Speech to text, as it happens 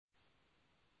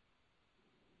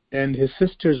and his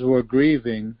sisters were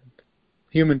grieving.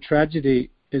 Human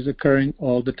tragedy is occurring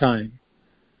all the time.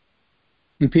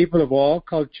 And people of all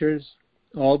cultures,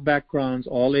 all backgrounds,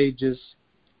 all ages,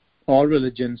 all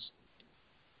religions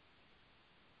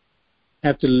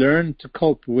have to learn to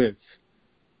cope with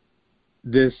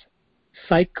this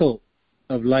cycle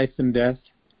of life and death.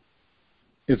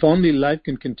 If only life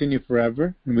can continue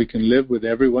forever and we can live with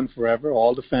everyone forever,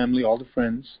 all the family, all the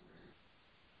friends.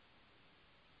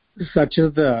 Such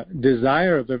is the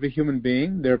desire of every human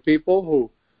being. There are people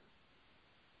who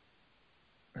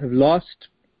have lost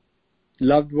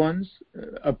loved ones,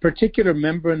 a particular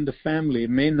member in the family. It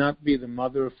may not be the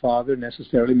mother or father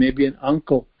necessarily, maybe an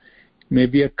uncle,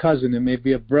 maybe a cousin, it may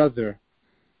be a brother.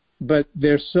 But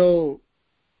they're so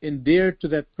endeared to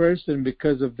that person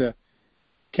because of the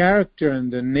character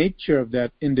and the nature of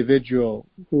that individual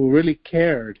who really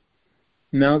cared.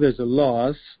 Now there's a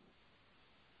loss,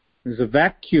 there's a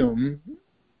vacuum,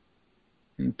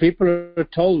 and people are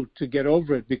told to get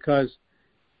over it because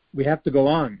we have to go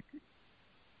on.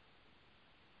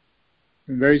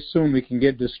 And very soon we can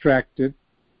get distracted.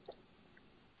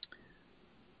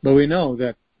 But we know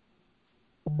that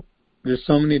there's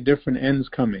so many different ends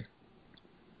coming.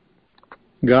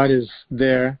 God is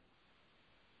there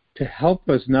to help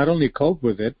us not only cope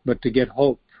with it, but to get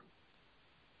hope.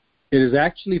 It is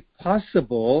actually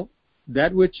possible,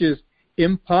 that which is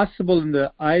impossible in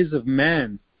the eyes of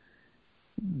man.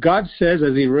 God says,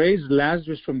 as he raised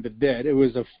Lazarus from the dead, it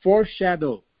was a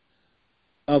foreshadow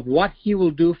of what he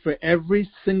will do for every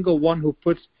single one who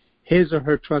puts his or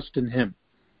her trust in him.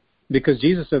 Because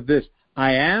Jesus said this,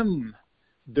 I am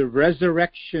the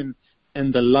resurrection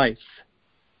and the life.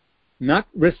 Not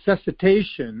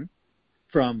resuscitation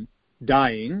from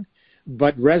dying,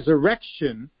 but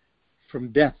resurrection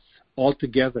from death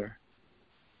altogether.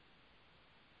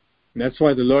 And that's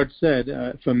why the Lord said,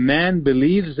 if a man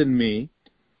believes in me,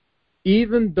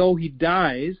 even though he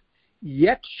dies,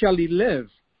 yet shall he live.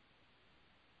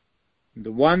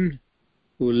 The one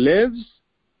who lives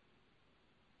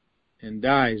and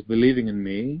dies believing in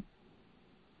me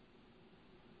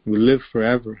will live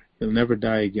forever. He'll never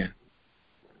die again.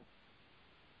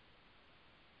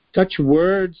 Such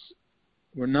words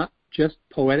were not just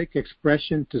poetic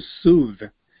expression to soothe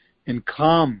and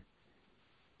calm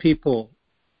people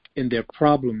in their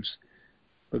problems.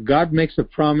 But God makes a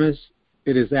promise,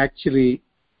 it is actually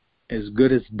as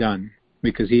good as done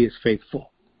because he is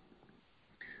faithful.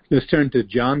 Let's turn to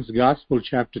John's Gospel,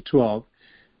 chapter 12.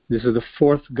 This is the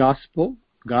fourth Gospel.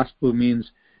 Gospel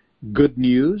means good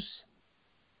news.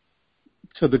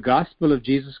 So the Gospel of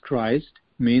Jesus Christ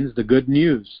means the good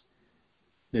news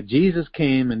that Jesus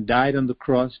came and died on the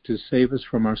cross to save us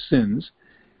from our sins,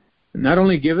 and not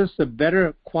only give us a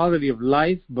better quality of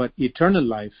life, but eternal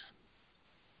life,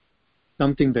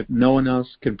 something that no one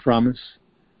else can promise,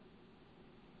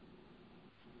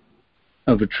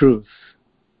 of a truth,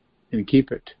 and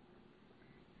keep it.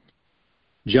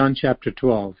 John chapter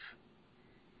 12.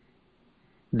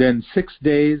 Then 6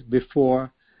 days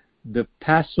before the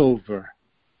Passover,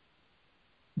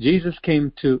 Jesus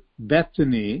came to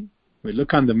Bethany. We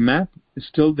look on the map, it's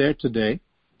still there today,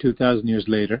 2,000 years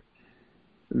later.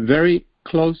 Very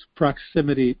close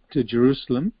proximity to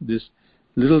Jerusalem, this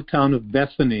little town of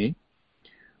Bethany,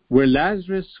 where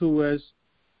Lazarus, who was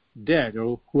dead,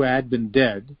 or who had been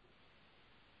dead,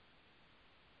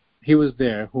 he was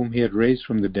there, whom he had raised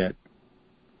from the dead.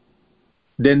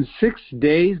 Then 6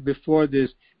 days before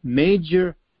this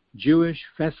major Jewish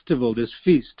festival, this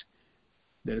feast,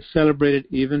 that is celebrated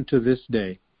even to this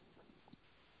day.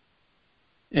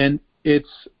 And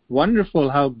it's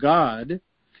wonderful how God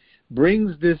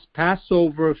brings this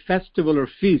Passover festival or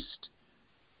feast,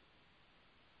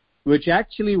 which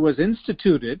actually was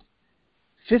instituted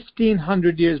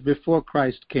 1,500 years before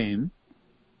Christ came,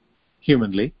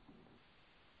 humanly,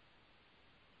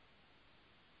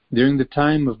 during the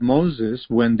time of Moses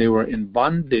when they were in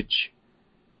bondage.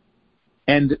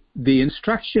 And the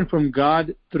instruction from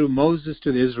God through Moses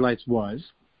to the Israelites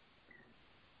was,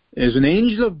 there's an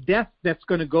angel of death that's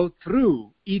going to go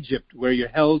through Egypt where you're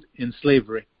held in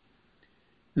slavery.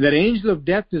 That angel of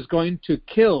death is going to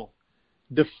kill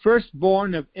the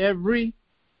firstborn of every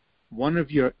one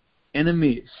of your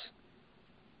enemies.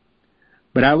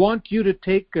 But I want you to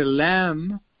take a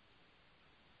lamb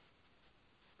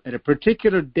at a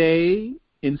particular day,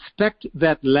 inspect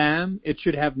that lamb. It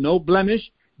should have no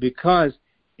blemish because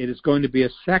it is going to be a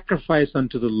sacrifice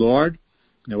unto the Lord.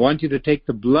 And I want you to take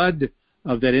the blood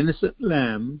of that innocent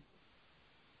lamb.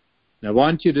 And I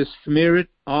want you to smear it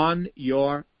on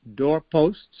your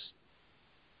doorposts.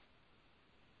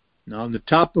 Now on the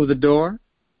top of the door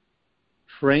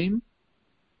frame,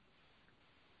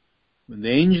 when the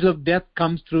angel of death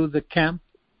comes through the camp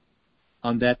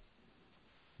on that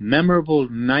memorable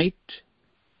night,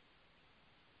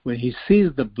 when he sees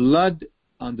the blood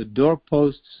on the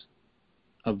doorposts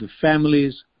of the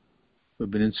families who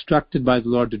have been instructed by the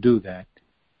Lord to do that,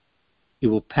 he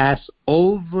will pass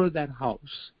over that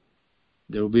house.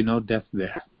 There will be no death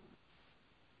there.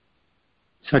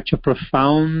 Such a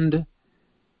profound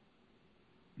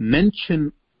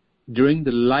mention during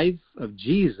the life of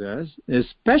Jesus,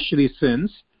 especially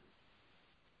since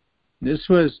this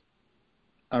was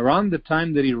around the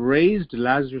time that he raised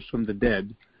Lazarus from the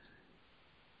dead.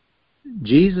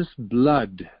 Jesus'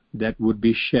 blood that would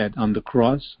be shed on the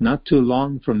cross, not too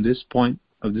long from this point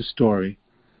of the story,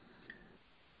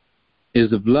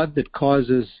 is the blood that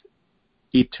causes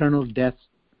eternal death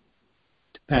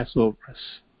to pass over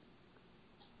us.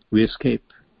 We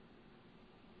escape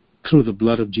through the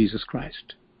blood of Jesus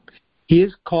Christ. He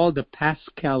is called the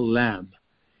Paschal Lamb.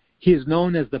 He is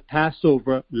known as the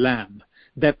Passover Lamb.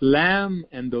 That lamb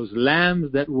and those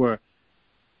lambs that were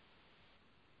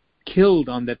killed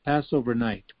on that Passover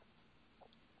night.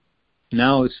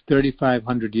 Now it's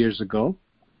 3,500 years ago.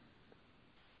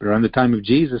 Around the time of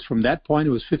Jesus, from that point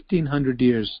it was 1,500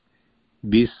 years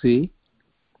BC,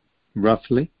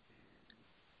 roughly.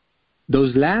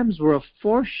 Those lambs were a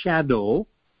foreshadow,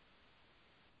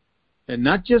 and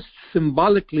not just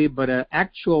symbolically, but an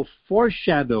actual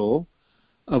foreshadow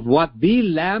of what the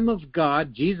Lamb of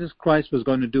God, Jesus Christ, was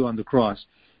going to do on the cross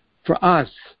for us,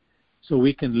 so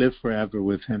we can live forever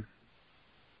with him.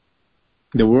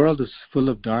 The world is full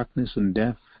of darkness and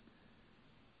death.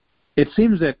 It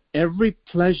seems that every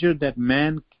pleasure that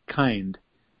mankind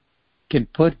can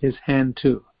put his hand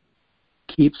to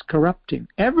keeps corrupting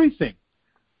everything.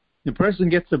 The person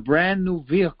gets a brand new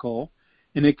vehicle,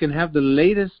 and it can have the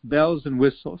latest bells and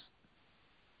whistles.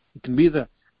 It can be the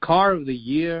car of the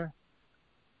year.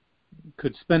 You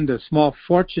could spend a small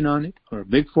fortune on it, or a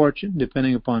big fortune,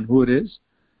 depending upon who it is.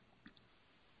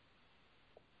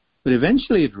 But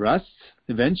eventually it rusts.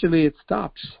 Eventually it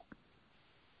stops.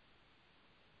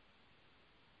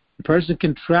 A person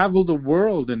can travel the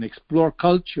world and explore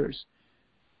cultures.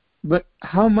 But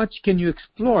how much can you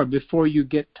explore before you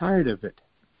get tired of it?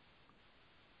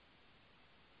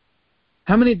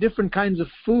 How many different kinds of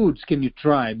foods can you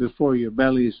try before your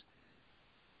belly's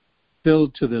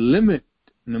filled to the limit?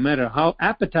 No matter how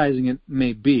appetizing it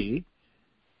may be,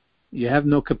 you have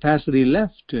no capacity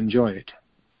left to enjoy it.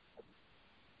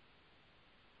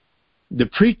 The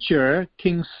preacher,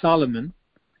 King Solomon,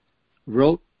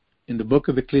 wrote in the book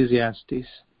of Ecclesiastes,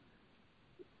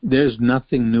 "There's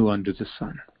nothing new under the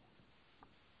sun.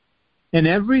 And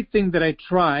everything that I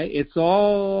try, it's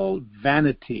all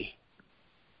vanity.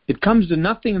 It comes to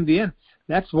nothing in the end."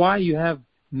 That's why you have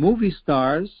movie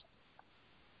stars,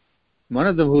 one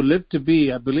of them who lived to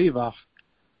be, I believe,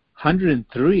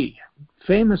 103,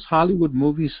 famous Hollywood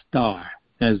movie star,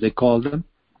 as they called him.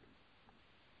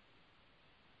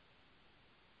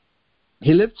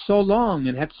 He lived so long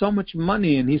and had so much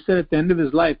money, and he said at the end of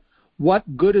his life,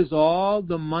 "What good is all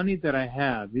the money that I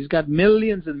have?" He's got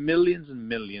millions and millions and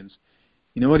millions.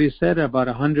 You know what he said about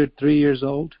 103 years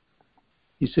old?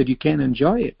 He said, "You can't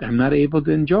enjoy it. I'm not able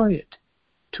to enjoy it.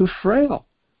 Too frail.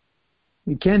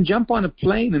 He can't jump on a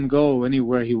plane and go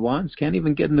anywhere he wants. Can't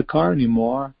even get in the car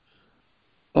anymore."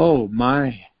 Oh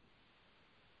my.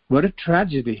 What a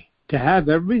tragedy to have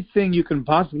everything you can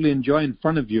possibly enjoy in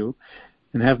front of you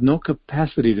and have no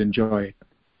capacity to enjoy it.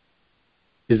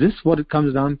 Is this what it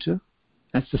comes down to?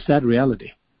 That's the sad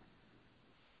reality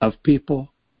of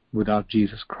people without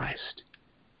Jesus Christ.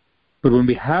 But when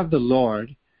we have the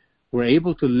Lord, we're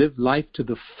able to live life to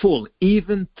the full,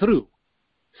 even through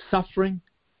suffering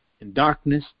and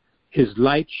darkness. His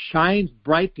light shines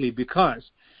brightly because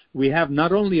we have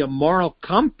not only a moral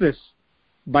compass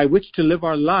by which to live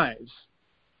our lives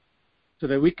so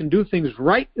that we can do things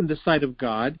right in the sight of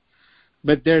God,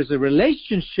 but there's a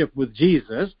relationship with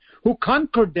Jesus who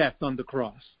conquered death on the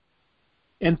cross.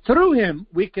 And through him,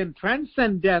 we can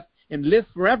transcend death and live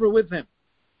forever with him.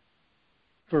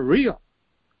 For real.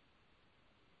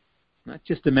 Not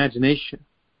just imagination.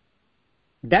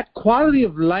 That quality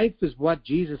of life is what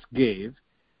Jesus gave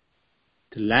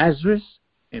to Lazarus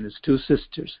and his two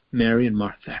sisters, Mary and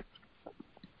Martha.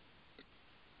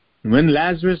 And when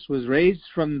Lazarus was raised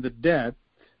from the death,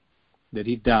 that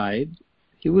he died,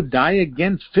 he would die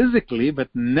again physically, but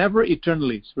never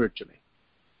eternally, spiritually.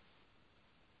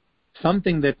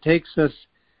 Something that takes us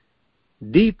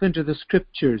deep into the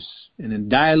Scriptures and in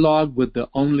dialogue with the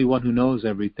only one who knows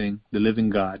everything, the living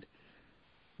God,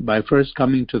 by first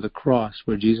coming to the cross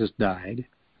where Jesus died,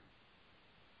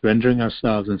 rendering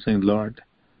ourselves and saying, "Lord,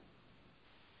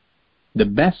 the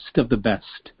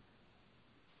best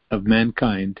of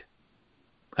mankind.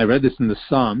 I read this in the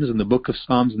Psalms, in the book of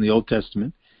Psalms in the Old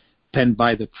Testament, penned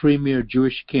by the premier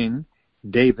Jewish king,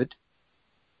 David,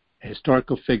 a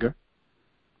historical figure.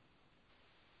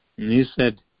 And he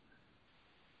said,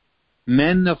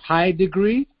 men of high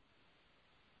degree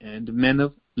and men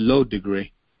of low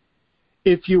degree.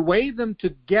 If you weigh them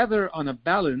together on a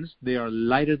balance, they are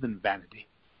lighter than vanity.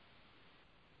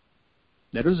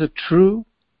 That is a true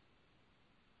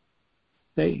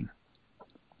saying.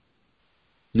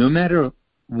 No matter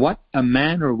what a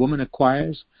man or woman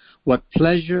acquires, what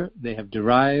pleasure they have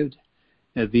derived,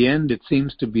 at the end it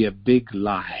seems to be a big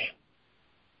lie.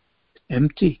 It's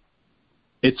empty.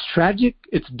 It's tragic.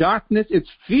 It's darkness. It's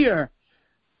fear.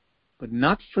 But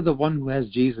not for the one who has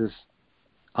Jesus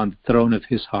on the throne of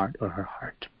his heart or her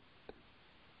heart.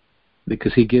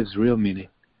 Because he gives real meaning,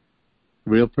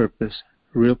 real purpose,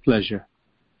 real pleasure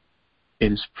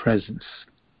in his presence.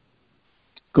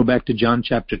 Go back to John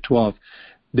chapter 12.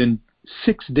 Then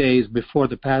 6 days before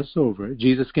the Passover,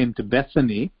 Jesus came to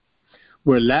Bethany,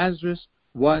 where Lazarus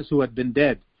was who had been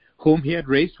dead, whom he had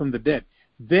raised from the dead.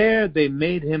 There they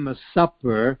made him a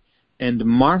supper, and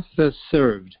Martha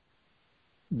served.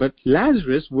 But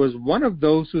Lazarus was one of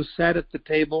those who sat at the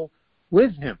table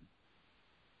with him.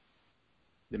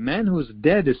 The man who is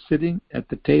dead is sitting at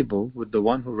the table with the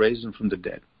one who raised him from the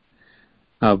dead.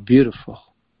 How beautiful.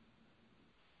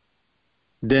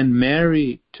 Then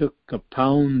Mary took a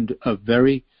pound of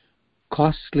very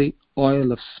costly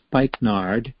oil of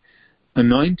spikenard,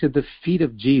 anointed the feet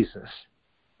of Jesus,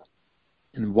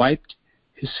 and wiped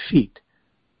his feet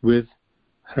with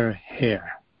her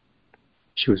hair.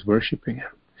 She was worshiping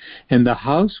him. And the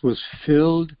house was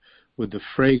filled with the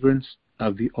fragrance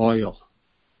of the oil.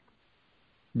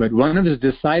 But one of his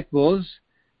disciples,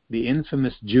 the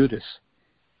infamous Judas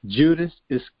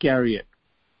Iscariot,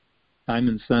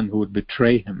 Simon's son who would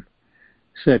betray him,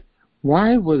 said,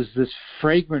 why was this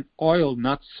fragrant oil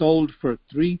not sold for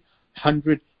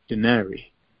 300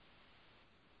 denarii,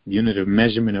 unit of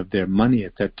measurement of their money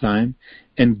at that time,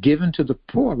 and given to the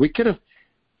poor? We could have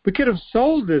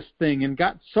sold this thing and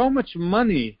got so much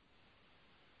money.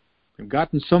 We've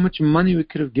gotten so much money we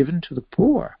could have given to the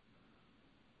poor.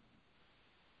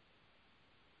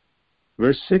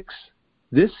 Verse 6,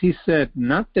 this he said,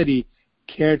 not that he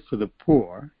cared for the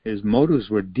poor, his motives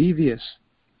were devious,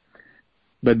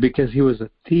 but because he was a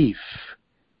thief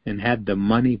and had the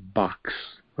money box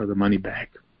or the money bag.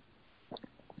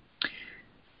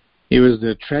 He was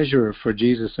the treasurer for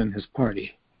Jesus and his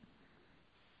party.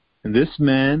 And this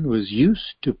man was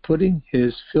used to putting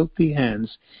his filthy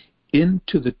hands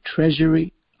into the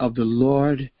treasury of the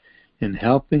Lord and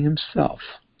helping himself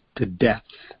to death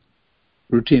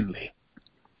routinely.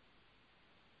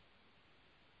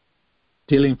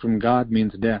 Stealing from God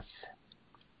means death.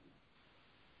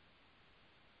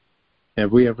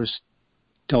 Have we ever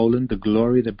stolen the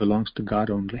glory that belongs to God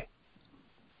only?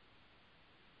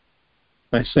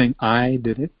 By saying, I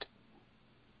did it.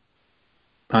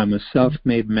 I'm a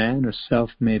self-made man or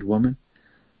self-made woman.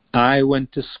 I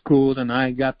went to school and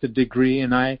I got the degree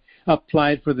and I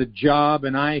applied for the job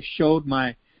and I showed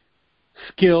my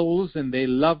skills and they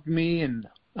loved me and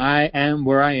I am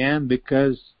where I am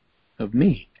because of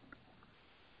me.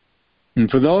 And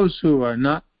for those who are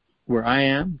not where I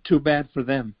am, too bad for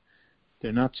them.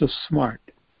 They're not so smart.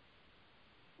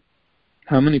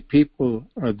 How many people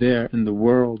are there in the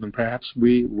world, and perhaps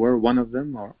we were one of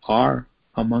them or are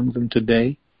among them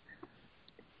today,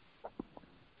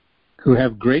 who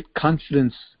have great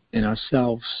confidence in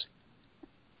ourselves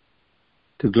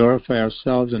to glorify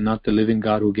ourselves and not the living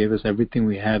God who gave us everything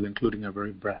we have, including our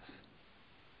very breath.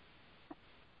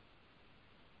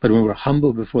 But when we're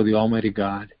humble before the Almighty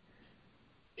God,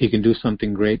 He can do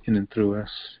something great in and through us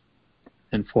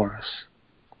and for us.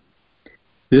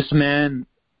 This man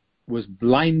was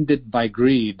blinded by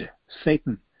greed.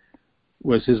 Satan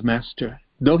was his master.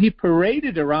 Though he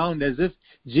paraded around as if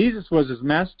Jesus was his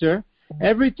master,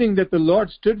 everything that the Lord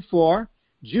stood for,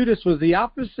 Judas was the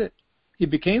opposite. He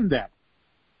became that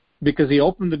because he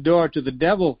opened the door to the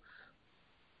devil,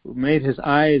 who made his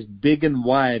eyes big and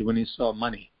wide when he saw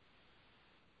money.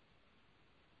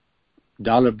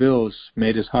 Dollar bills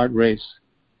made his heart race.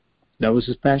 That was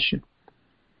his passion.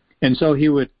 And so he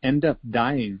would end up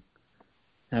dying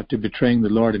after betraying the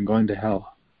Lord and going to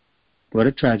hell. What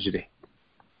a tragedy.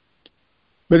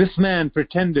 But this man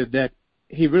pretended that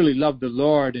he really loved the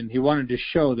Lord and he wanted to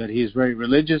show that he is very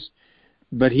religious,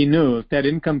 but he knew if that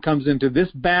income comes into this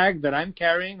bag that I'm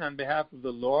carrying on behalf of the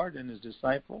Lord and His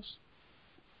disciples,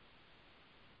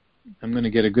 I'm going to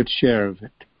get a good share of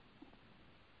it.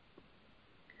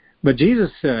 But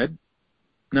Jesus said,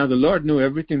 Now the Lord knew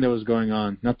everything that was going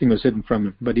on. Nothing was hidden from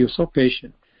him. But he was so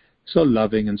patient, so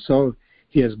loving, and so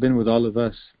he has been with all of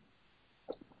us.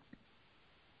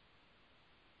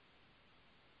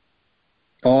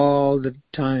 All the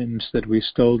times that we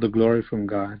stole the glory from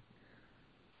God,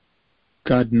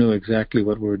 God knew exactly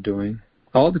what we were doing.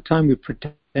 All the time we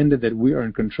pretended that we are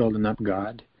in control and not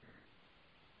God.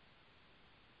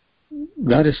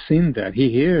 God has seen that.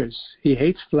 He hears. He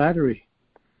hates flattery.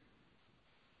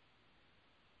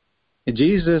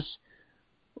 Jesus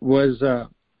was, there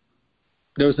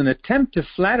was an attempt to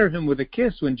flatter him with a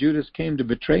kiss when Judas came to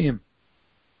betray him.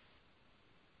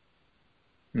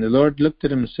 And the Lord looked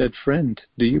at him and said, "Friend,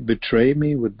 do you betray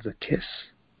me with the kiss?"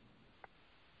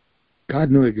 God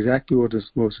knew exactly what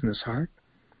was in his heart.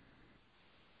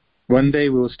 One day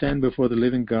we will stand before the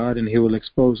living God and he will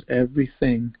expose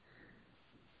everything.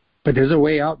 But there's a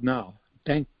way out now.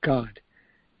 Thank God.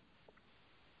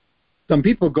 Some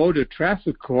people go to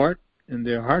traffic court and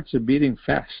their hearts are beating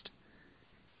fast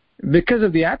because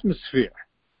of the atmosphere.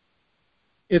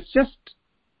 It's just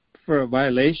for a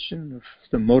violation of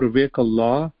the motor vehicle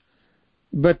law.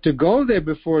 But to go there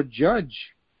before a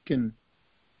judge can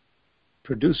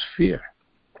produce fear.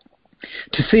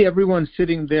 To see everyone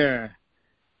sitting there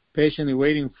patiently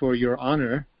waiting for your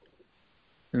honor,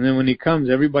 and then when he comes,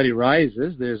 everybody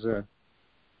rises, there's a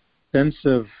sense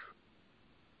of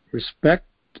respect,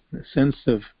 a sense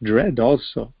of dread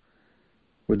also,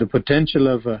 with the potential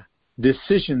of a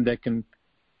decision that can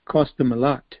cost them a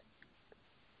lot.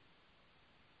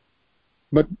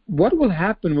 But what will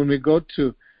happen when we go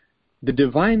to the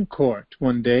divine court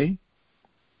one day,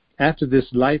 after this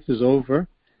life is over,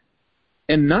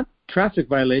 and not traffic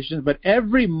violations, but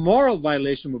every moral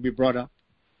violation will be brought up.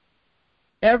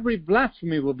 Every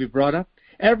blasphemy will be brought up.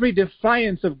 Every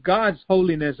defiance of God's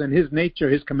holiness and his nature,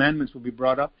 his commandments will be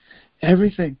brought up.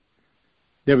 Everything.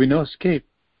 There will be no escape.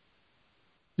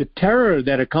 The terror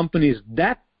that accompanies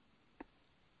that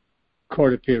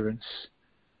court appearance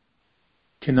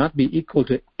cannot be equal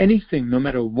to anything, no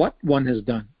matter what one has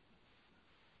done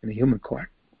in a human court.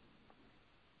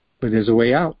 But there's a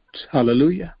way out.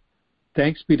 Hallelujah.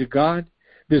 Thanks be to God.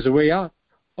 There's a way out.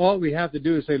 All we have to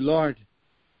do is say, "Lord,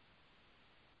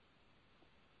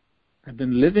 I've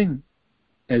been living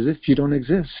as if you don't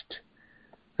exist.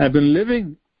 I've been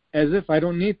living as if I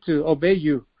don't need to obey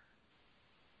you.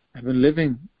 I've been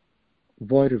living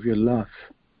void of your love.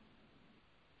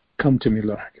 Come to me,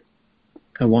 Lord.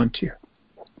 I want you.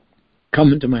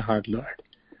 Come into my heart, Lord."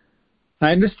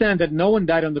 I understand that no one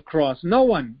died on the cross. No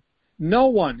one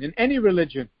in any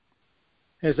religion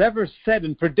has ever said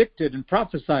and predicted and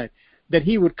prophesied that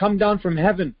he would come down from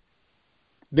heaven,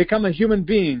 become a human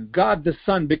being, God the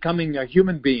Son becoming a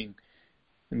human being,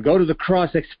 and go to the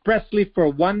cross expressly for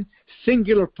one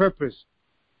singular purpose,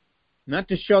 not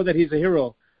to show that he's a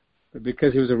hero, but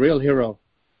because he was a real hero,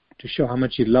 to show how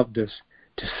much he loved us,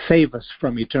 to save us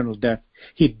from eternal death.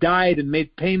 He died and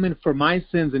made payment for my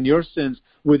sins and your sins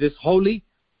with his holy,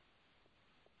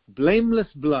 blameless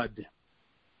blood,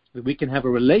 that we can have a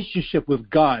relationship with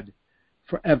God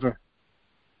forever.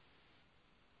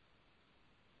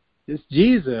 This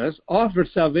Jesus offered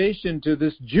salvation to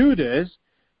this Judas,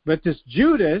 but this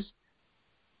Judas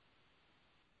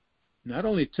not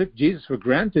only took Jesus for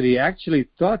granted, he actually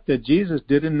thought that Jesus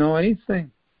didn't know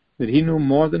anything, that he knew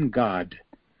more than God.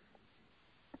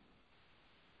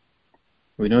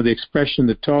 We know the expression,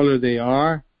 the taller they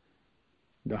are,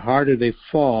 the harder they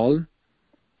fall.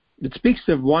 It speaks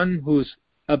of one who's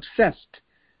obsessed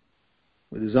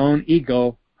with his own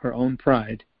ego, her own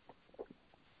pride.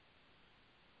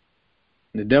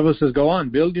 And the devil says, "Go on,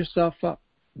 build yourself up.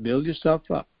 Build yourself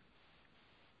up."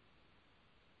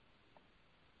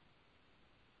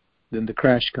 Then the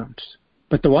crash comes.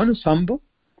 But the one who's humble,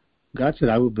 God said,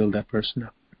 "I will build that person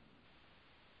up.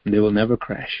 And they will never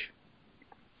crash."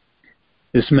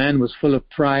 This man was full of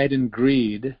pride and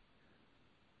greed.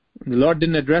 The Lord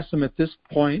didn't address him at this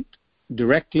point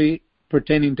directly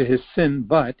pertaining to his sin,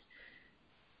 but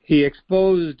he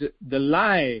exposed the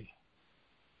lie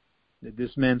that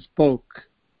this man spoke.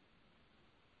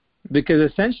 Because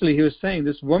essentially he was saying,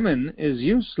 this woman is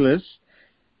useless,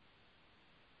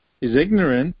 is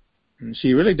ignorant, and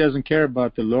she really doesn't care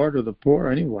about the Lord or the poor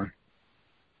or anyone.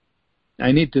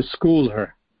 I need to school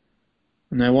her.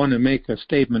 And I want to make a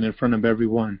statement in front of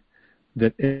everyone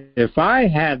that if I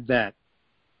had that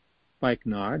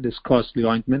spikenard, this costly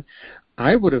ointment,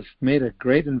 I would have made a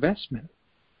great investment.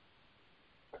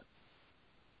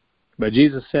 But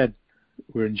Jesus said,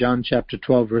 we're in John chapter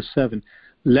 12, verse 7,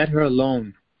 "Let her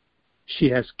alone. She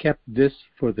has kept this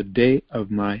for the day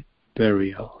of my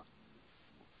burial."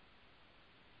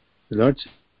 The Lord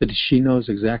that she knows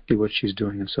exactly what she's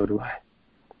doing, and so do I.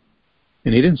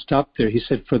 And he didn't stop there. He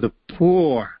said, for the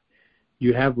poor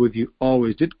you have with you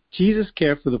always. Did Jesus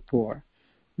care for the poor?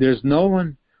 There's no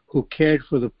one who cared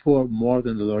for the poor more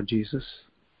than the Lord Jesus.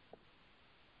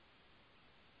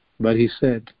 But he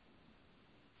said,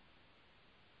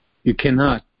 you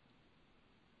cannot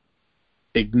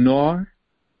ignore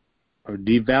or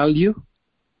devalue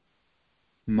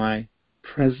my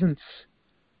presence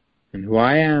and who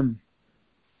I am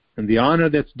and the honor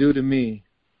that's due to me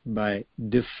by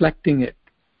deflecting it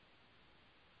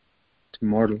to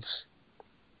mortals,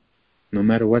 no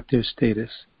matter what their status.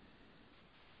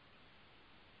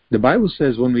 The Bible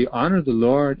says when we honor the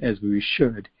Lord as we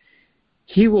should,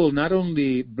 He will not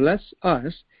only bless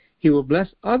us, He will bless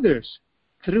others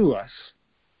through us.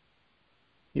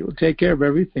 He will take care of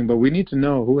everything, but we need to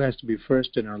know who has to be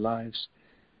first in our lives.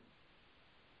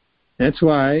 That's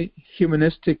why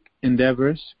humanistic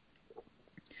endeavors,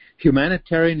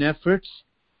 humanitarian efforts,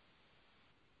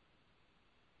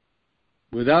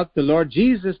 without the Lord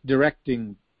Jesus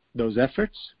directing those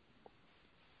efforts,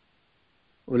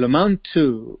 will amount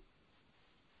to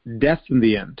death in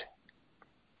the end.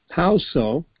 How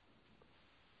so?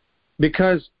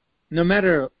 Because no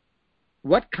matter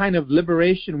what kind of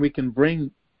liberation we can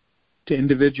bring to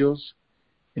individuals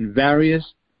in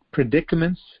various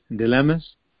predicaments and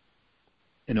dilemmas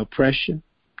and oppression,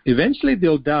 eventually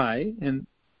they'll die, and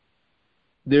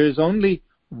there is only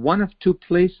one of two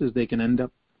places they can end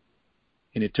up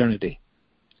in eternity: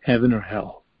 heaven or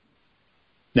hell.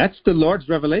 That's the Lord's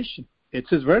revelation. It's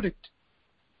His verdict.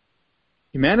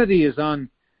 Humanity is on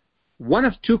one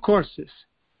of two courses.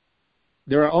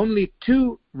 There are only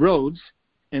two roads,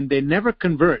 and they never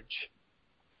converge.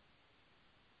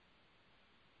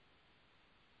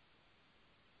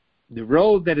 The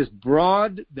road that is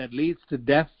broad, that leads to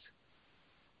death,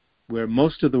 where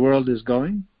most of the world is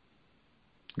going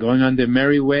on their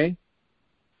merry way,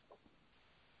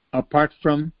 apart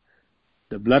from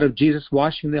the blood of Jesus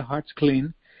washing their hearts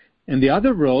clean. And the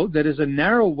other road that is a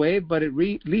narrow way, but it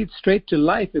leads straight to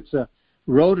life. It's a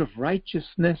road of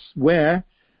righteousness where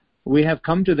we have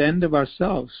come to the end of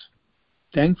ourselves,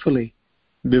 thankfully,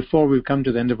 before we've come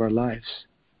to the end of our lives.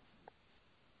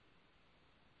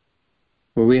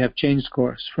 Where we have changed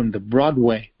course from the broad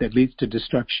way that leads to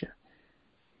destruction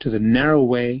to the narrow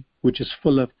way which is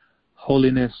full of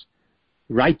holiness,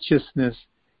 righteousness,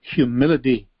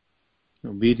 humility,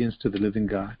 obedience to the living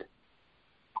God.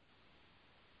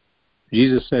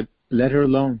 Jesus said, let her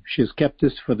alone. She has kept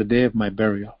this for the day of my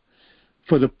burial.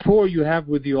 For the poor you have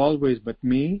with you always, but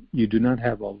me you do not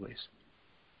have always.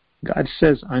 God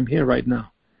says, I'm here right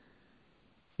now.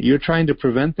 You're trying to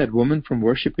prevent that woman from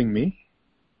worshiping me?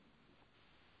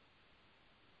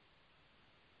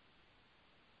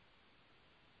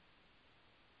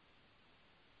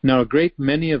 Now, a great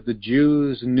many of the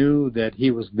Jews knew that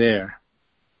He was there.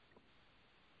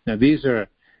 Now, these are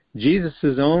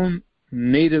Jesus' own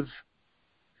native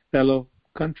fellow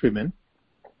countrymen.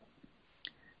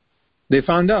 They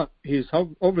found out He's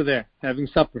over there having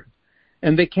supper.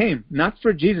 And they came, not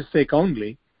for Jesus' sake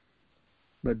only,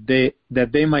 but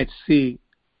that they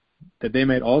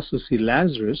might also see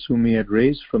Lazarus, whom He had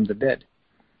raised from the dead.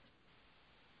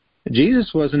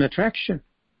 Jesus was an attraction.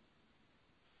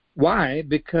 Why?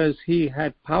 Because He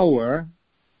had power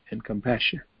and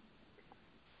compassion.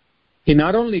 He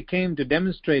not only came to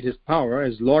demonstrate His power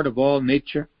as Lord of all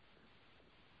nature,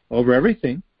 over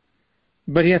everything,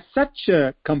 but He had such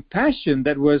a compassion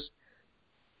that was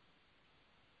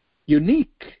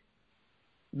unique,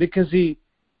 because He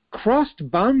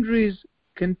crossed boundaries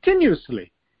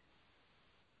continuously.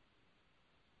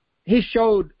 He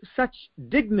showed such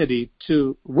dignity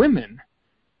to women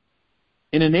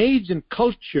in an age and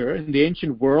culture in the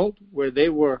ancient world where they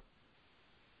were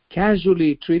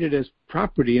casually treated as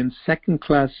property and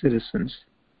second-class citizens,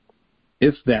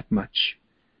 if that much.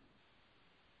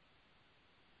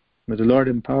 But the Lord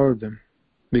empowered them,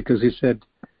 because He said,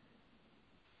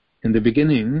 in the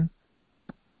beginning,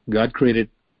 God created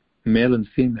male and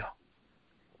female.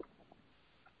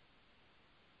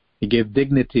 He gave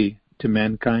dignity to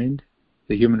mankind,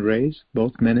 the human race,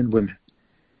 both men and women.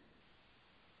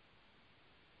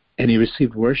 And He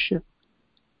received worship,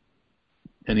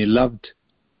 and He loved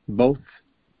both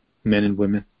men and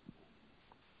women.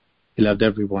 He loved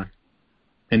everyone.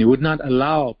 And He would not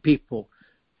allow people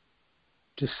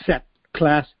to set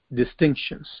class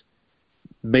distinctions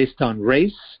based on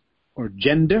race or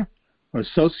gender or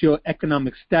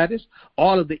socioeconomic status,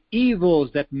 all of the evils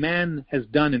that man has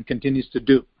done and continues to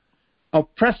do,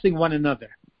 oppressing one another.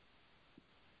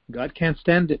 God can't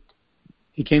stand it.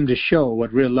 He came to show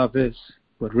what real love is,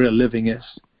 what real living is.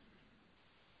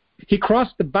 He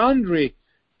crossed the boundary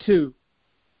to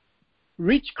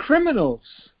reach criminals.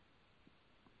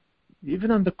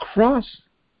 Even on the cross,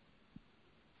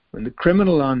 when the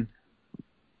criminal on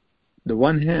the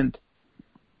one hand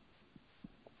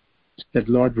said,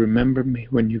 Lord, remember me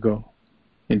when you go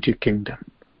into your kingdom.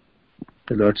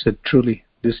 The Lord said, truly,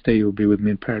 this day you will be with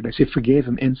me in paradise. He forgave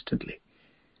him instantly.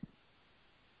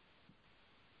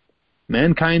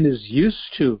 Mankind is used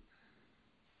to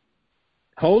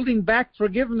holding back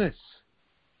forgiveness.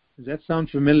 Does that sound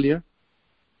familiar?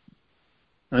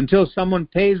 Until someone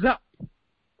pays up.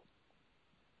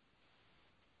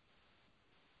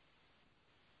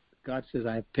 God says,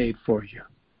 I have paid for you.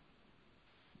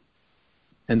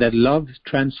 And that love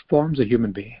transforms a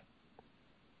human being.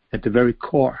 At the very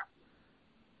core,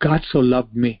 God so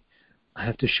loved me, I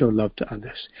have to show love to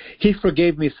others. He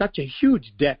forgave me such a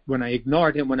huge debt when I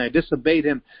ignored him, when I disobeyed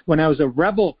him, when I was a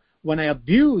rebel, when I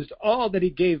abused all that he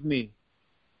gave me.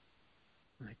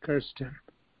 I cursed him.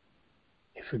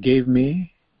 He forgave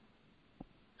me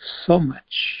so much.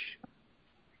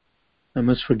 I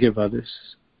must forgive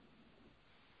others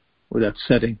without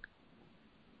setting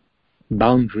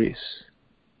boundaries,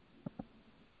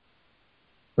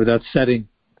 without setting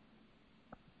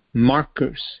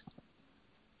markers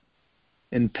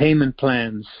and payment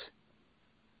plans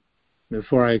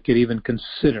before I could even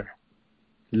consider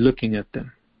looking at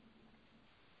them.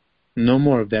 No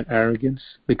more of that arrogance,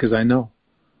 because I know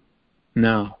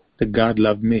now that God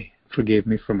loved me, forgave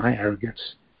me for my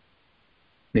arrogance.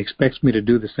 He expects me to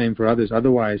do the same for others.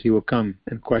 Otherwise, he will come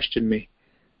and question me,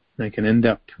 and I can end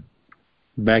up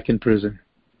back in prison.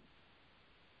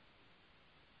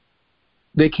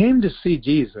 They came to see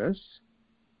Jesus,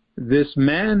 this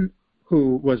man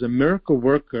who was a miracle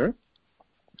worker,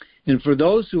 and for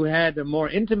those who had a more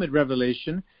intimate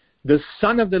revelation, the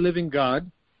Son of the living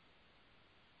God,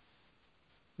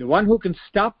 the one who can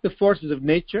stop the forces of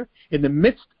nature in the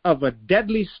midst of a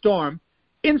deadly storm,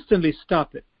 instantly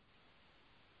stop it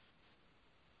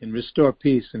and restore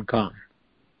peace and calm.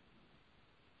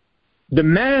 The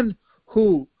man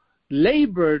who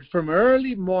labored from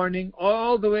early morning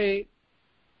all the way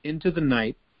into the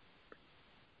night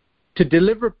to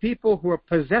deliver people who are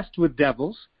possessed with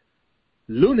devils,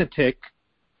 lunatic,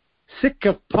 sick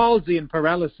of palsy and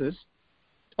paralysis,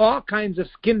 all kinds of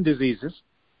skin diseases.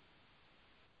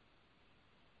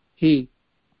 He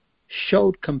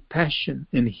showed compassion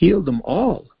and healed them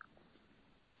all.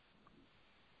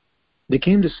 They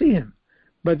came to see him.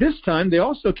 But this time they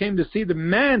also came to see the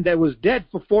man that was dead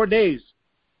for 4 days,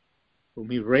 whom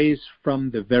he raised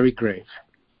from the very grave.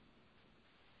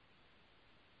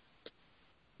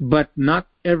 But not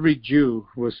every Jew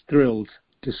was thrilled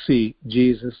to see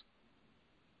Jesus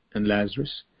and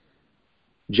Lazarus.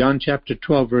 John chapter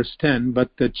 12, verse 10, but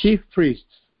the chief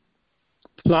priests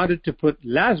plotted to put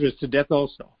Lazarus to death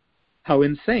also. How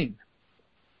insane.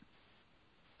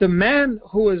 The man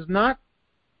who is not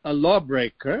a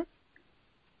lawbreaker,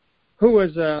 who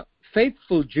is a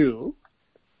faithful Jew,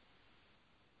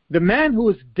 the man who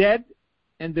is dead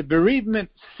and the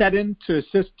bereavement set in to his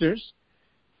sisters,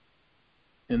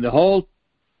 and the whole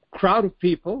crowd of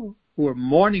people who are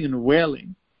mourning and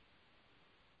wailing,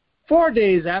 4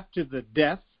 days after the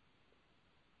death,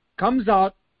 comes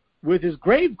out with his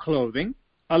grave clothing,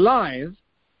 alive.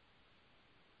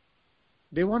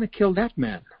 They want to kill that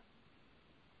man.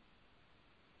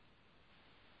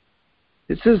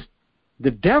 This is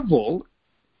the devil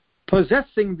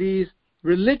possessing these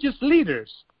religious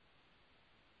leaders.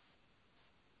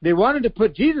 They wanted to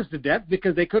put Jesus to death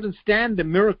because they couldn't stand the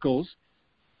miracles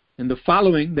and the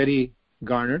following that he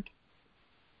garnered,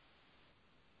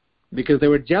 because they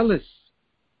were jealous.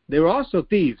 They were also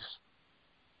thieves.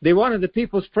 They wanted the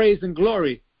people's praise and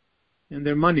glory and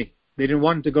their money. They didn't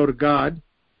want it to go to God.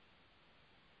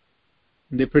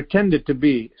 And they pretended to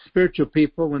be spiritual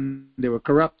people when they were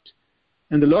corrupt.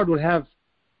 And the Lord would have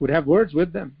words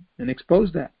with them and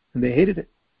expose that. And they hated it.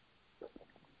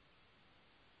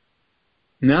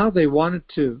 Now they wanted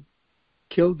to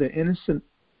kill the innocent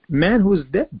man who was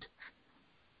dead.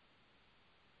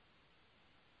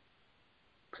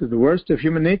 To the worst of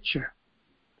human nature.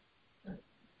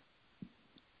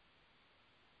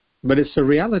 But it's a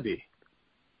reality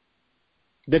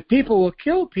that people will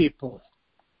kill people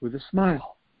with a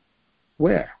smile.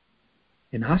 Where?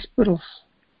 In hospitals.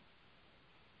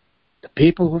 The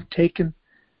people who have taken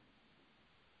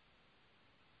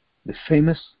the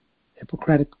famous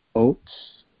Hippocratic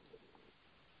oaths.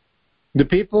 The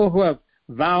people who have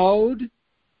vowed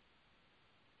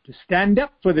to stand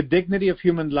up for the dignity of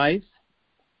human life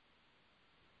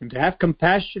and to have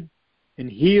compassion and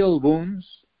heal wounds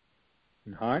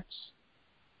and hearts.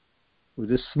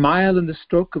 with a smile and the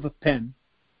stroke of a pen,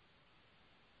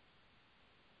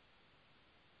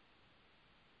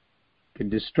 can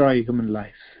destroy human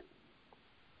life.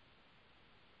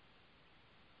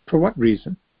 For what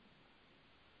reason?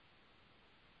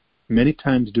 Many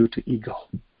times due to ego.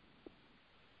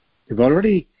 They've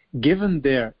already given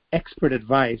their expert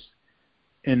advice,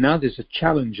 and now there's a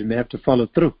challenge and they have to follow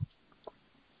through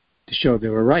to show they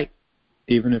were right,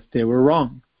 even if they were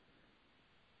wrong.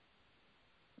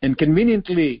 And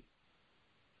conveniently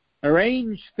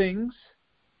arrange things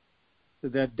so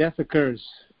that death occurs.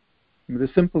 With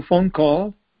a simple phone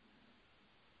call,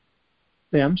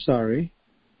 say, I'm sorry,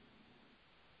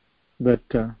 but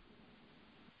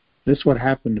this is what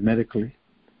happened medically.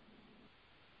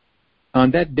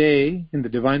 On that day in the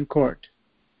divine court,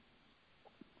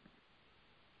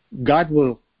 God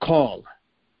will call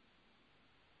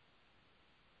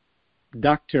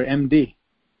Dr. MD,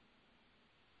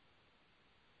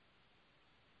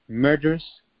 murderous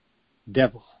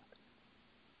devil,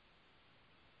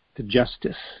 to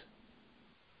justice.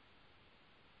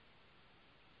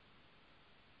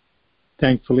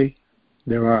 Thankfully,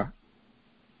 there are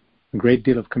a great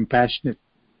deal of compassionate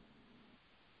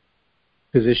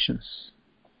physicians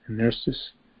and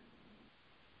nurses.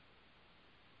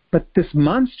 But this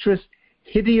monstrous,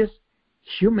 hideous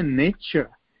human nature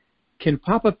can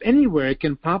pop up anywhere. It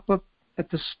can pop up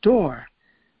at the store.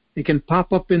 It can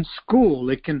pop up in school.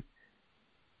 It can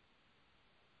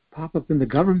pop up in the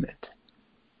government.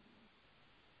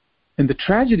 And the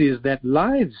tragedy is that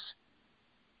lives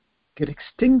get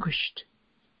extinguished.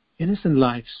 Innocent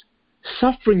lives.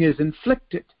 Suffering is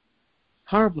inflicted.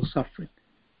 Horrible suffering.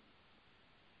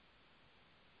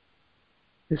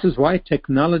 This is why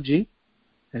technology,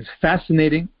 as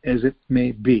fascinating as it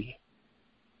may be,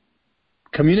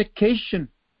 communication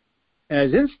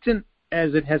as instant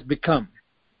as it has become,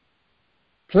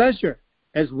 pleasure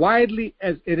as widely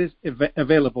as it is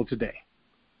available today,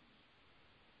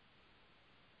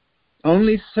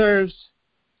 only serves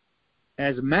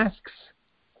as masks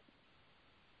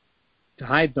to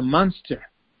hide the monster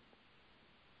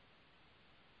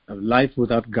of life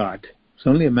without God. It's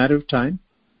only a matter of time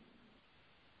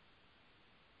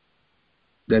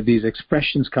that these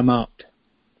expressions come out.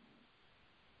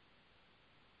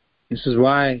 This is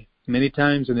why many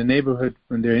times in the neighborhood,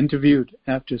 when they're interviewed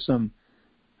after some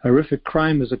horrific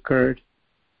crime has occurred,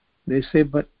 they say,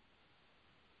 but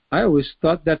I always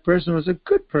thought that person was a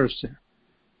good person.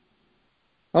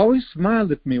 Always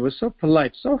smiled at me, was so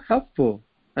polite, so helpful.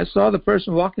 I saw the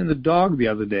person walking the dog the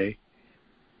other day,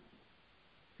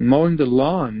 mowing the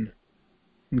lawn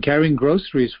and carrying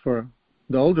groceries for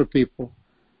the older people.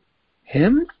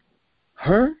 Him?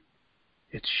 Her?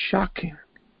 It's shocking.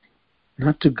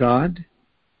 Not to God.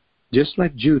 Just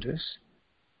like Judas,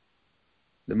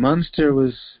 the monster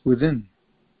was within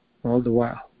all the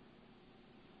while.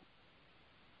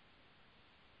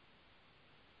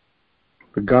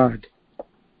 But God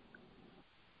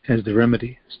has the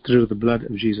remedy through the blood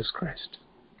of Jesus Christ.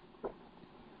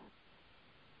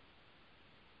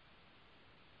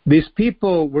 These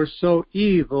people were so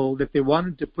evil that they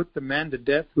wanted to put the man to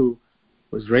death who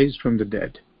was raised from the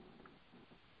dead.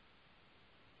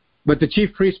 But the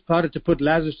chief priest plotted to put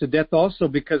Lazarus to death also,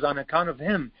 because on account of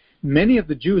him, many of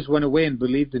the Jews went away and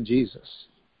believed in Jesus.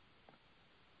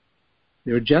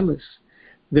 They were jealous.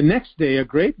 The next day, a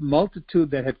great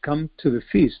multitude that had come to the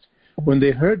feast, when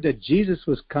they heard that Jesus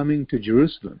was coming to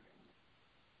Jerusalem,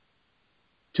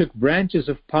 took branches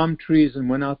of palm trees and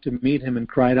went out to meet him and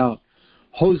cried out,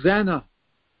 Hosanna!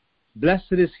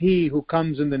 Blessed is he who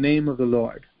comes in the name of the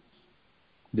Lord,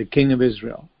 the King of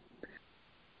Israel.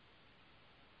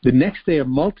 The next day, a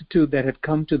multitude that had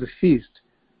come to the feast,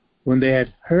 when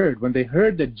they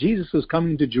heard that Jesus was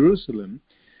coming to Jerusalem,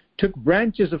 took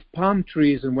branches of palm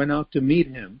trees and went out to meet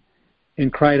him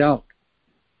and cried out,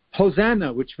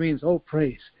 Hosanna, which means, oh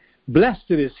praise.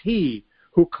 Blessed is he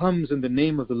who comes in the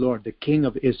name of the Lord, the King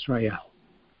of Israel.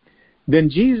 Then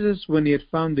Jesus, when he had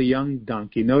found the young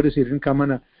donkey, notice he didn't come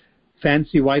on a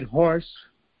fancy white horse,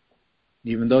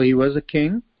 even though he was a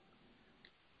king.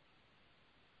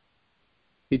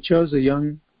 He chose a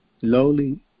young,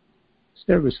 lowly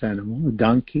service animal, a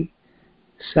donkey,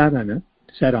 sat on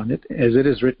it, as it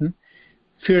is written,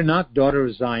 Fear not, daughter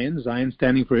of Zion, Zion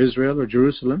standing for Israel or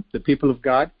Jerusalem, the people of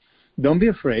God. Don't be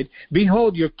afraid.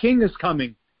 Behold, your king is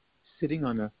coming, sitting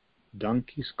on a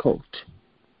donkey's colt.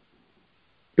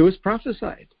 It was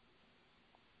prophesied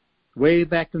way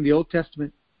back in the Old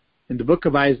Testament, in the book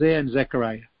of Isaiah and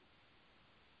Zechariah,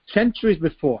 centuries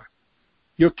before.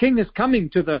 Your king is coming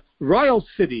to the royal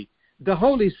city, the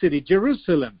holy city,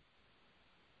 Jerusalem.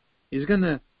 He's going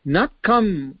to not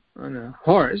come on a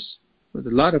horse, with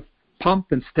a lot of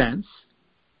pomp and stance,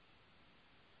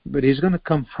 but he's going to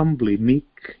come humbly, meek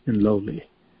and lowly.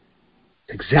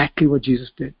 Exactly what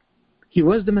Jesus did. He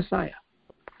was the Messiah.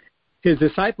 His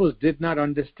disciples did not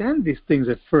understand these things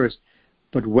at first,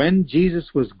 but when Jesus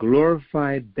was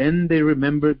glorified, then they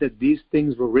remembered that these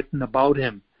things were written about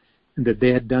him and that they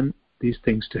had done these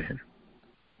things to him.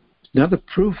 Another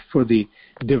proof for the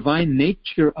divine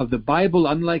nature of the Bible,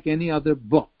 unlike any other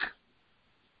book.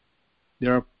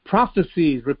 There are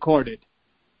prophecies recorded,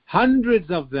 hundreds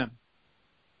of them,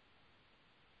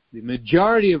 the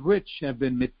majority of which have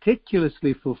been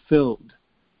meticulously fulfilled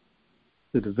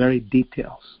to the very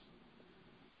details.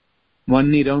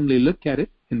 One need only look at it,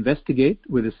 investigate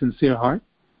with a sincere heart,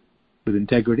 with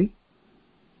integrity.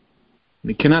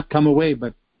 We cannot come away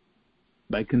but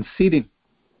by conceding,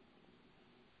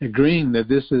 agreeing that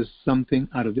this is something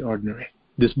out of the ordinary.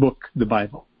 This book, the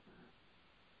Bible.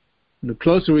 And the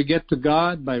closer we get to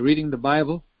God by reading the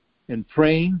Bible and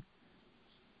praying,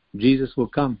 Jesus will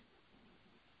come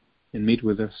and meet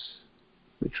with us.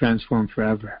 Be transformed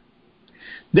forever.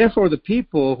 Therefore, the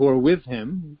people who are with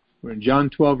him, we're in John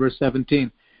 12, verse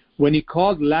 17, when he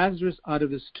called Lazarus out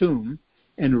of his tomb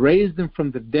and raised him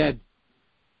from the dead,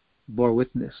 bore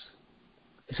witness.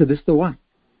 He said, this is the one.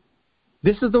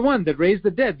 This is the one that raised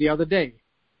the dead the other day.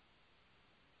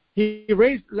 He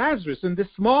raised Lazarus in this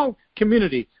small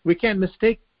community. We can't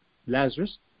mistake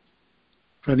Lazarus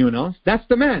for anyone else. That's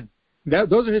the man.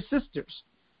 Those are his sisters.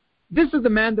 This is the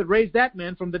man that raised that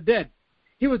man from the dead.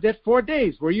 He was dead 4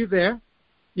 days. Were you there?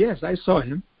 Yes, I saw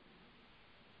him.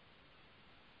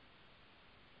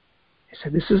 He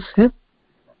said, this is him.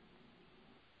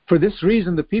 For this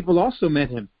reason, the people also met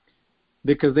him,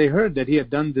 because they heard that he had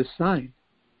done this sign.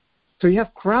 So you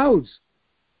have crowds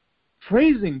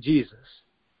praising Jesus.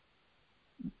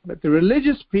 But the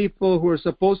religious people who were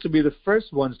supposed to be the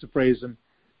first ones to praise him,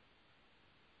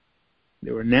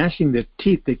 they were gnashing their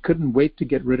teeth. They couldn't wait to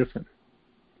get rid of him.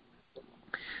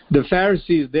 The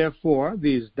Pharisees, therefore,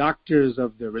 these doctors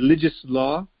of the religious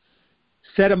law,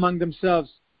 said among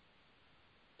themselves,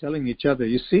 telling each other,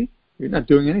 you see, you're not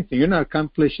doing anything. You're not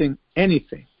accomplishing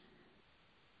anything.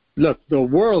 Look, the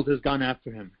world has gone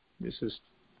after him. This is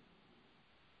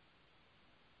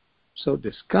so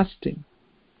disgusting.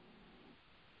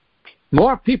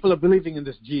 More people are believing in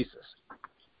this Jesus.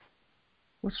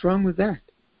 What's wrong with that?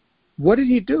 What did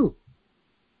he do?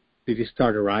 Did he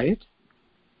start a riot?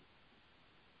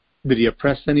 Did he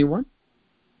oppress anyone?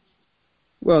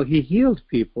 Well, he healed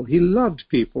people. He loved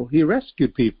people. He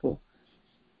rescued people.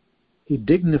 He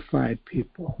dignified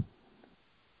people.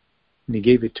 And he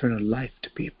gave eternal life to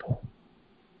people.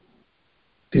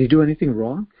 Did he do anything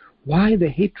wrong? Why the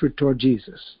hatred toward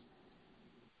Jesus?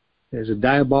 There's a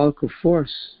diabolical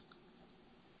force.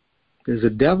 There's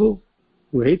a devil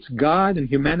who hates God and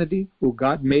humanity, who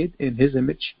God made in his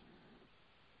image.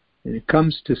 And it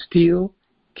comes to steal,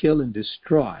 kill, and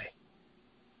destroy.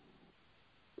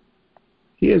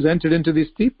 He has entered into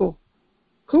these people.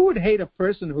 Who would hate a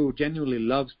person who genuinely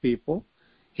loves people,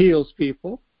 heals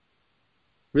people,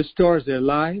 restores their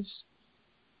lives,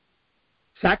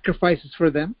 sacrifices for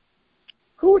them?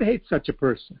 Who would hate such a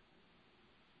person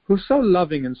who's so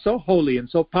loving and so holy and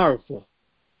so powerful?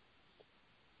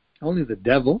 Only the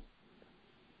devil.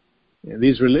 And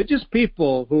these religious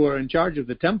people who are in charge of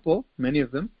the temple, many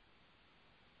of them,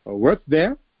 or worked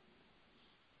there,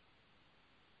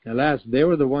 alas, they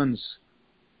were the ones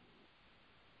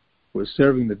who were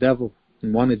serving the devil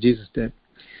and wanted Jesus dead.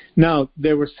 Now,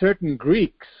 there were certain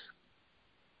Greeks,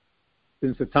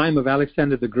 since the time of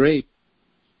Alexander the Great,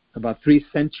 about 3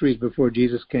 centuries before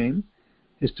Jesus came,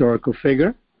 historical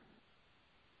figure,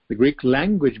 the Greek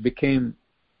language became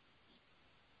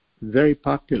very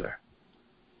popular.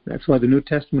 That's why the New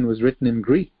Testament was written in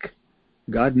Greek.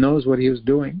 God knows what he was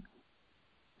doing.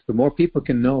 So more people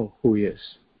can know who he is.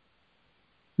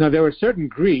 Now, there were certain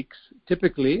Greeks,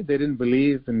 typically, they didn't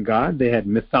believe in God. They had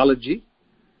mythology.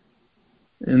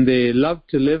 And they loved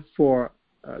to live for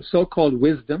so-called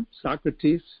wisdom,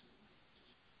 Socrates,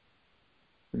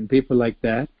 and people like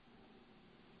that.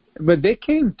 But they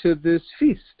came to this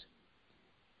feast.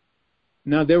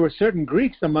 Now, there were certain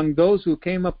Greeks among those who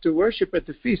came up to worship at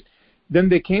the feast. Then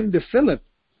they came to Philip,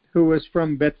 who was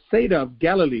from Bethsaida of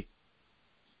Galilee.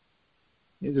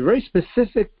 It's a very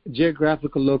specific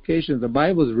geographical location. The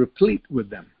Bible is replete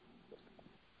with them,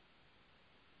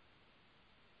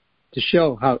 to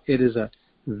show how it is a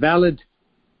valid,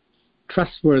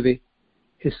 trustworthy,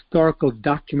 historical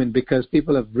document, because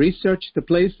people have researched the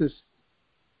places.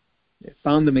 They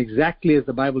found them exactly as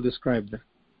the Bible described them.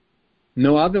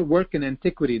 No other work in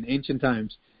antiquity, in ancient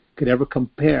times, could ever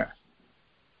compare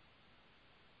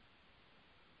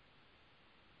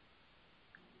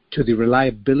to the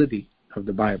reliability of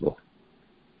the Bible.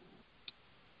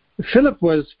 Philip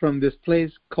was from this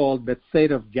place called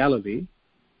Bethsaida of Galilee,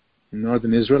 in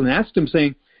northern Israel, and asked him,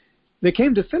 saying, they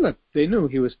came to Philip. They knew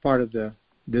he was part of the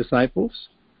disciples.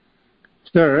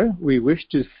 Sir, we wish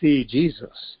to see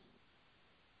Jesus.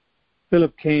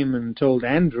 Philip came and told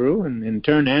Andrew, and in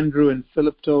turn Andrew and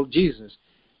Philip told Jesus.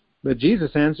 But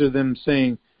Jesus answered them,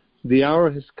 saying, the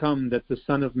hour has come that the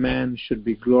Son of Man should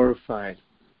be glorified.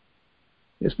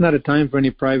 It's not a time for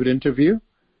any private interview.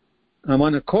 I'm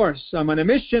on a course. I'm on a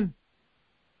mission.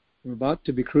 I'm about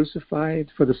to be crucified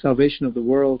for the salvation of the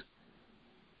world.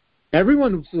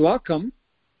 Everyone is welcome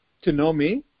to know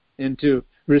me and to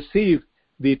receive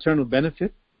the eternal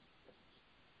benefit.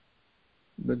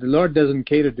 But the Lord doesn't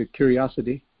cater to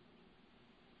curiosity.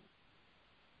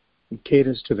 He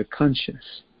caters to the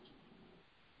conscience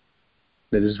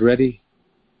that is ready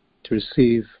to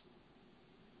receive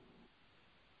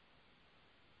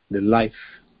the life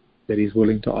that He's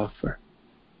willing to offer.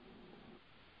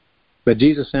 But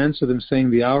Jesus answered them,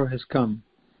 saying, the hour has come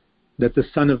that the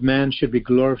Son of Man should be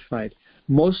glorified.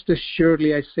 Most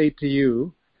assuredly I say to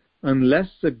you, unless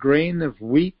a grain of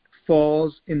wheat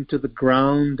falls into the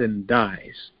ground and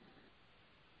dies,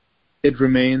 it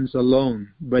remains alone.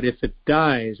 But if it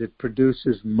dies, it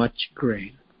produces much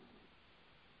grain.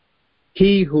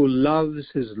 He who loves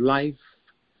his life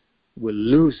will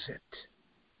lose it.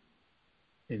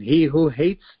 And he who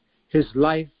hates his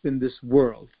life in this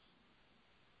world,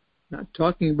 not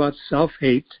talking about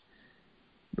self-hate,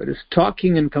 but is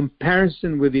talking in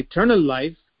comparison with eternal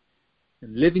life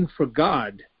and living for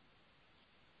God.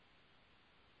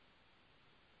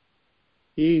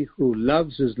 He who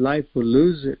loves his life will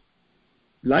lose it.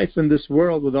 Life in this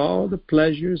world with all the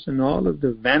pleasures and all of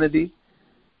the vanity,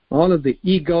 all of the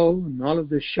ego and all of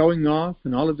the showing off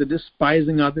and all of the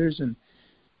despising others and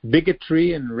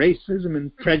bigotry and racism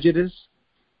and prejudice.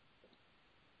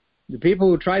 The people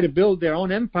who try to build their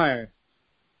own empire,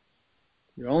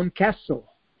 their own castle,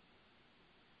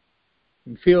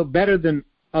 and feel better than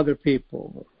other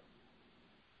people,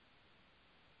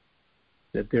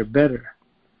 that they're better.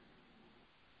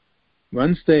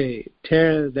 Once they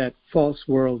tear that false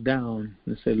world down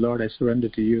and say, Lord, I surrender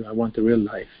to you, I want the real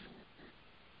life.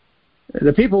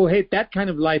 The people who hate that kind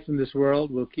of life in this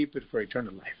world will keep it for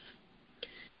eternal life.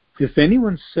 If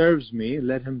anyone serves me,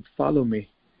 let him follow me.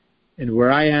 And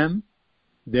where I am,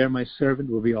 there my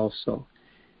servant will be also.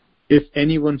 If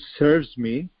anyone serves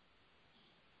me,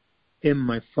 him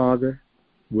my Father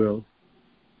will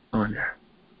honor.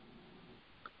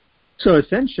 So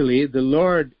essentially, the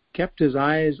Lord kept his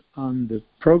eyes on the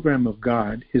program of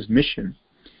God, his mission,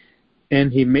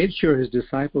 and he made sure his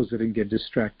disciples didn't get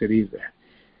distracted either.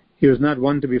 He was not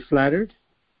one to be flattered.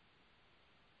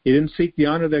 He didn't seek the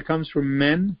honor that comes from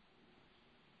men.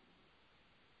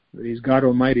 But he's God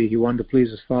Almighty. He wanted to please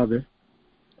his Father.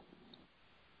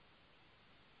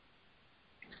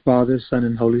 Father, Son,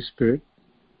 and Holy Spirit.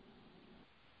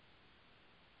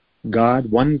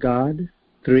 God, one God,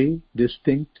 three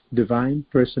distinct divine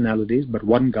personalities, but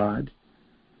one God.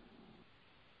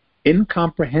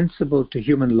 Incomprehensible to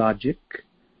human logic,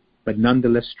 but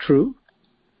nonetheless true.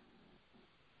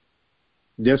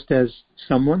 Just as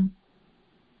someone,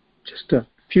 just a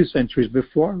few centuries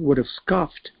before, would have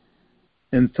scoffed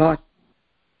and thought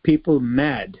people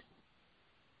mad,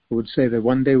 who would say that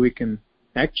one day we can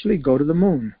actually go to the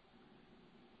moon.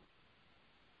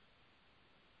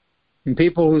 And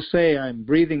people who say, I'm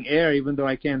breathing air even though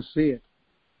I can't see it.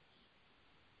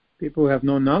 People who have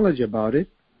no knowledge about it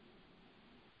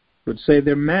would say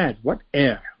they're mad. What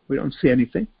air? We don't see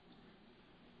anything.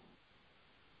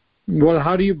 Well,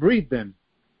 how do you breathe then?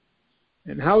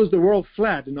 And how is the world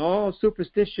flat? And all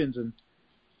superstitions.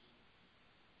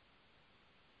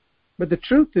 But the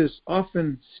truth is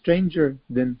often stranger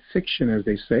than fiction, as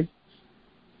they say.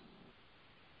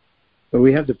 But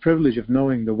we have the privilege of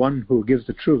knowing the one who gives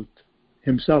the truth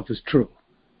himself is true.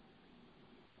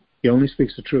 He only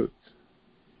speaks the truth.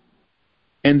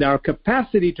 And our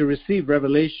capacity to receive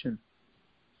revelation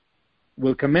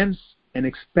will commence and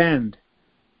expand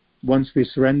once we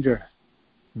surrender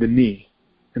the knee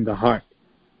and the heart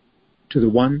to the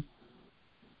one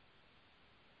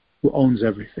who owns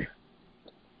everything.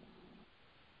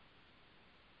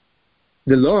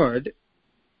 The Lord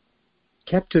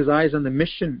kept his eyes on the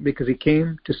mission because he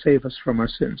came to save us from our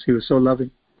sins. He was so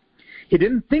loving. He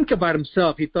didn't think about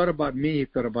himself. He thought about me. He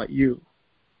thought about you.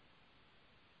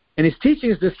 And he's teaching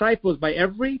his disciples by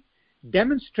every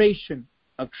demonstration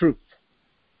of truth.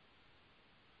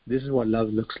 This is what love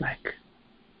looks like.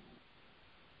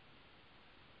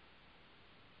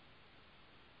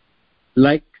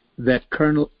 Like that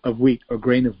kernel of wheat or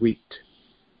grain of wheat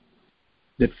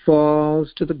that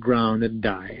falls to the ground and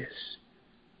dies.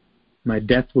 My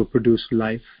death will produce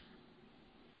life.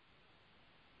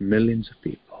 Millions of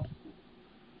people.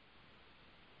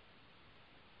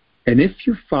 And if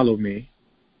you follow me,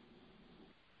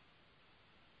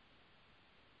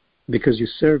 because you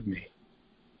serve me,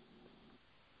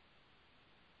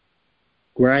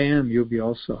 where I am, you'll be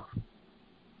also.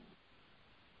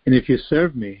 And if you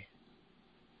serve me,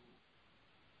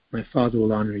 my Father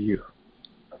will honor you.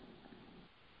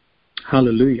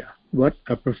 Hallelujah. What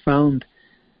a profound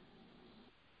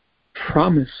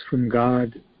promise from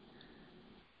God.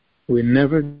 We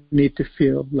never need to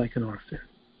feel like an orphan.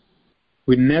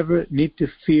 We never need to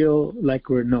feel like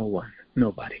we're no one,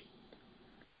 nobody.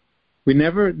 We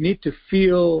never need to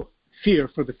feel fear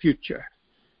for the future,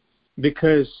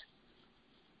 because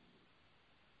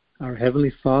our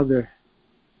Heavenly Father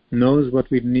knows what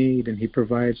we need, and He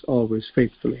provides always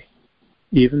faithfully,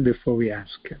 even before we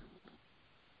ask Him.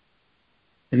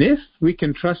 And if we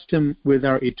can trust Him with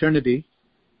our eternity,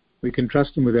 we can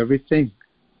trust Him with everything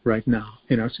right now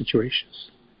in our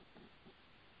situations.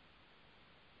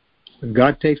 When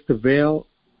God takes the veil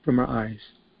from our eyes,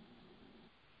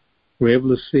 we're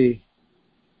able to see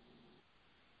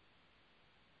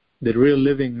that real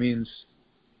living means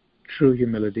true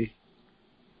humility,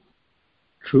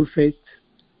 true faith,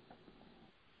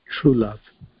 true love,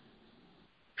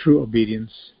 true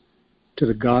obedience to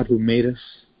the God who made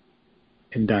us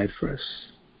and died for us,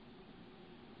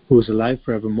 who is alive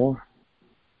forevermore.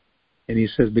 And He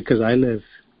says, because I live,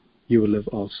 you will live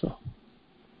also.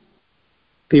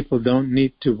 People don't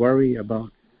need to worry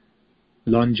about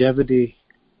longevity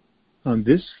on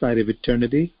this side of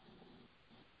eternity,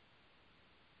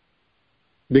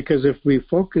 because if we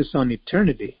focus on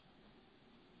eternity,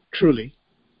 truly,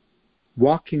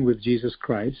 walking with Jesus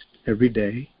Christ every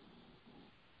day,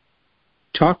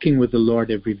 talking with the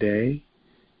Lord every day,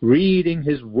 reading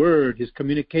His Word, His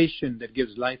communication that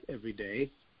gives life every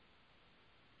day,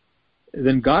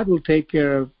 then God will take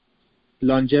care of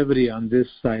longevity on this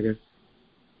side of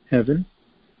heaven,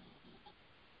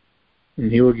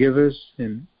 and He will give us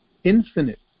an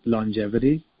infinite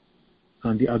longevity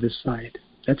on the other side.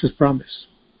 That's His promise.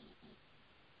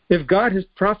 If God has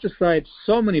prophesied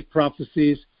so many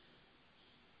prophecies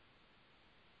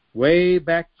way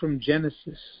back from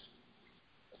Genesis,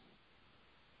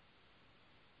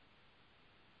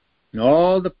 and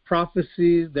all the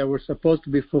prophecies that were supposed to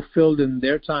be fulfilled in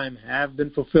their time have been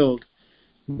fulfilled,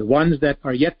 the ones that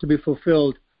are yet to be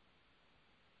fulfilled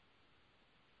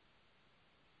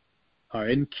are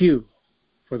in queue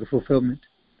for the fulfillment,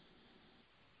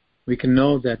 we can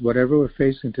know that whatever we're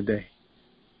facing today,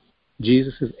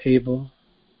 Jesus is able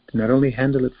to not only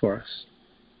handle it for us,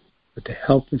 but to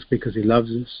help us because He loves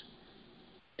us,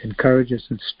 to encourage us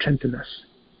and strengthen us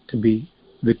to be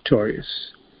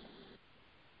victorious.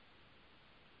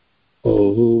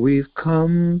 Oh, we've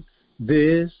come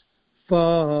this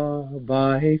far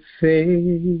by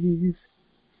faith,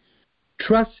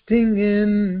 trusting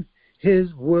in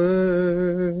His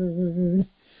Word,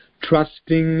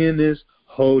 trusting in His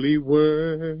holy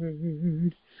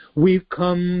Word. We've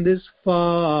come this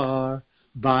far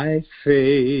by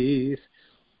faith.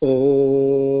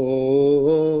 Oh,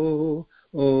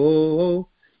 oh,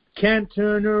 can't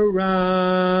turn around.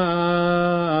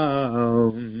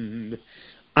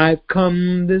 I've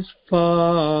come this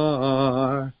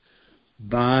far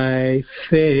by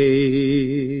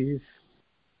faith.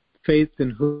 Faith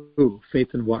in who?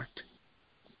 Faith in what?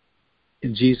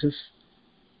 In Jesus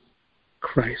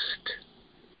Christ,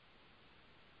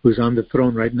 who's on the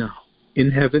throne right now,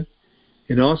 in heaven,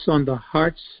 and also on the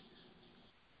hearts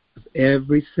of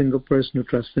every single person who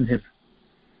trusts in Him.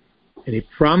 And He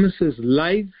promises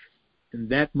life, and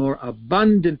that more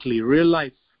abundantly, real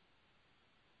life,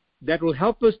 that will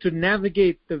help us to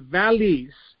navigate the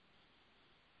valleys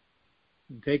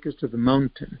and take us to the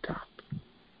mountaintop.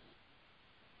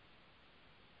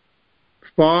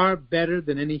 Far better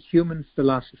than any human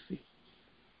philosophy,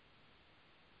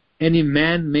 any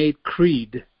man-made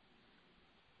creed,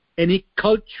 any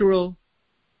cultural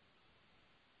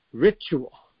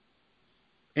ritual,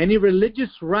 any religious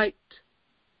rite,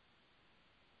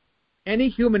 any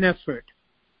human effort.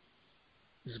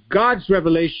 It's God's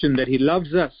revelation that He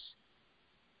loves us,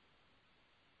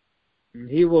 and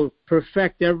He will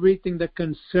perfect everything that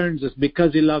concerns us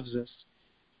because He loves us.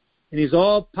 And He's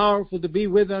all powerful to be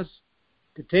with us,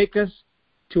 to take us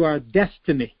to our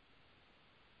destiny,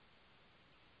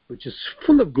 which is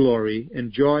full of glory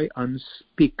and joy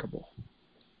unspeakable.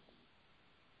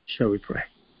 Shall we pray?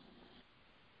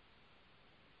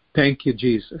 Thank you,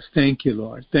 Jesus. Thank you,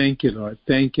 Lord. Thank you, Lord.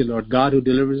 Thank you, Lord. God who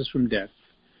delivers us from death.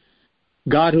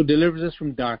 God who delivers us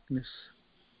from darkness.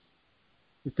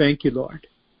 We thank you, Lord.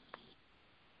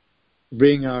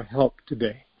 Bring our help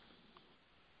today.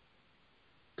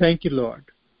 Thank you, Lord,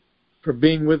 for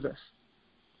being with us.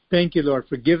 Thank you, Lord,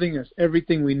 for giving us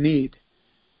everything we need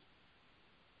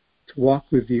to walk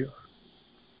with you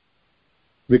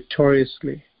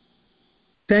victoriously.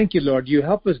 Thank you, Lord. You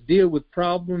help us deal with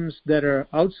problems that are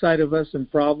outside of us and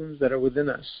problems that are within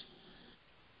us.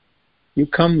 You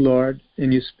come, Lord,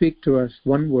 and you speak to us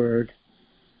one word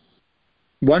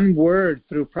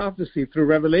through prophecy, through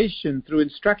revelation, through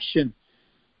instruction,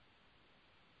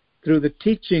 through the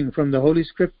teaching from the Holy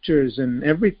Scriptures, and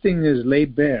everything is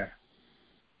laid bare.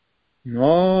 And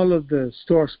all of the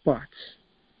sore spots,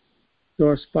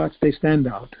 they stand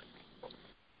out,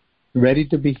 ready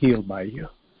to be healed by you.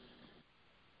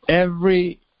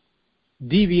 Every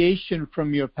deviation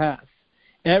from your path,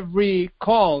 every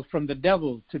call from the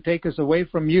devil to take us away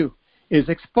from you is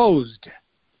exposed.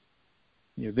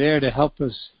 You're there to help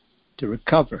us to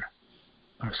recover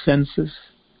our senses,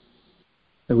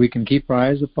 that we can keep our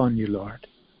eyes upon you, Lord.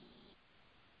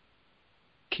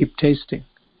 Keep tasting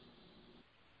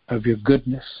of your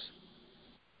goodness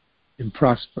and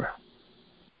prosper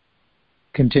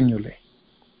continually.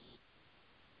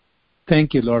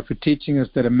 Thank you, Lord, for teaching us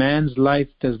that a man's life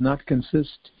does not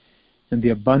consist in the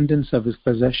abundance of his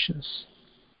possessions,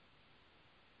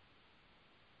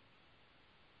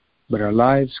 but our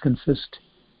lives consist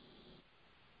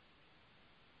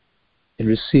in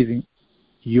receiving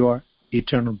your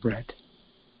eternal bread,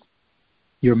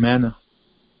 your manna.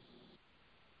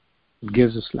 It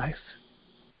gives us life.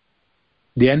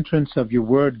 The entrance of your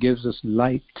word gives us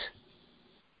light.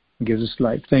 Gives us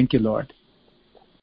life. Thank you, Lord.